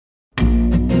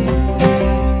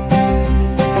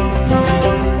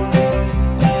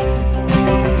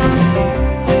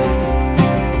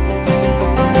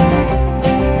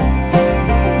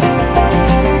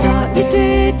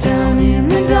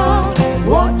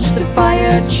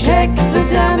fire, check the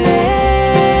damage.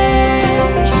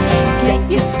 Get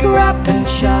your scrap and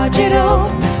charge it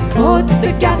up. Put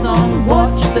the gas on,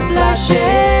 watch the flashing.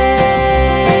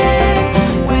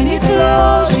 When it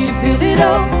flows, you fill it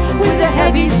up with the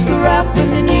heavy scrap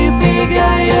and the new big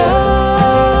iron.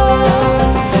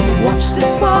 Watch the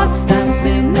sparks dance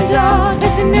in the dark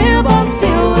as a newborn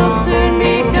steel will soon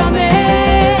be coming.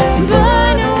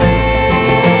 Burn away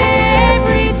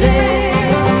every day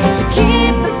to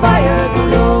keep the fire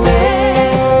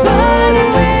glowing. Burn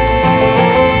away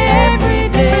every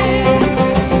day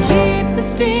to keep the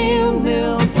steel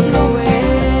mill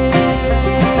flowing.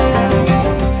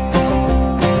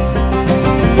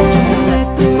 Don't let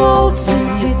the molten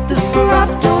hit the scrap.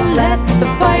 Don't let the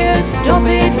fire stop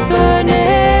its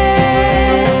burning.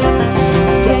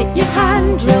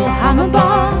 Hand drill, hammer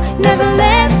bar, never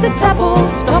let the tapple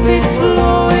stop its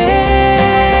flowing.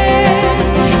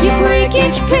 You break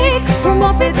each pick from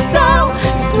off its saw,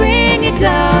 swing it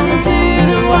down into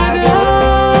the wagon.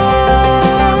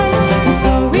 And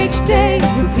so each day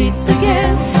repeats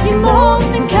again. You mold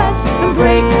and cast and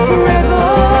break forever.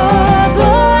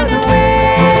 Burn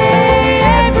away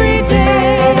every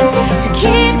day to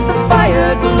keep the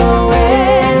fire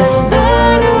glowing.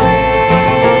 Burn away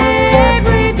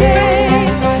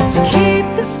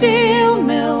the steel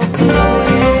mill flowing.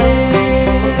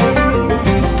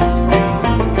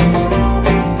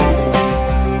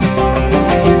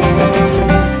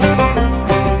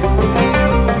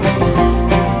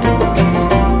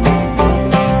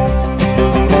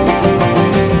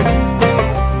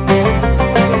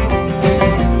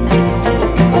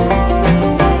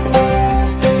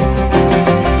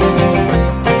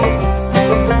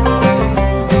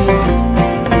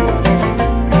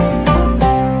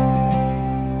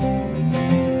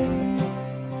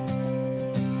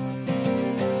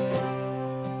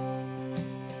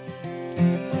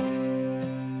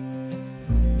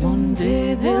 One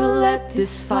day they'll let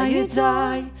this fire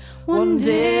die. One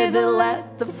day they'll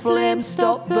let the flame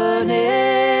stop burning.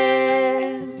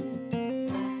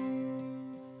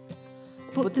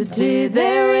 But the day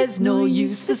there is no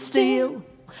use for steel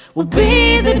will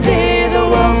be the day the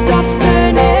world stops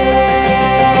turning.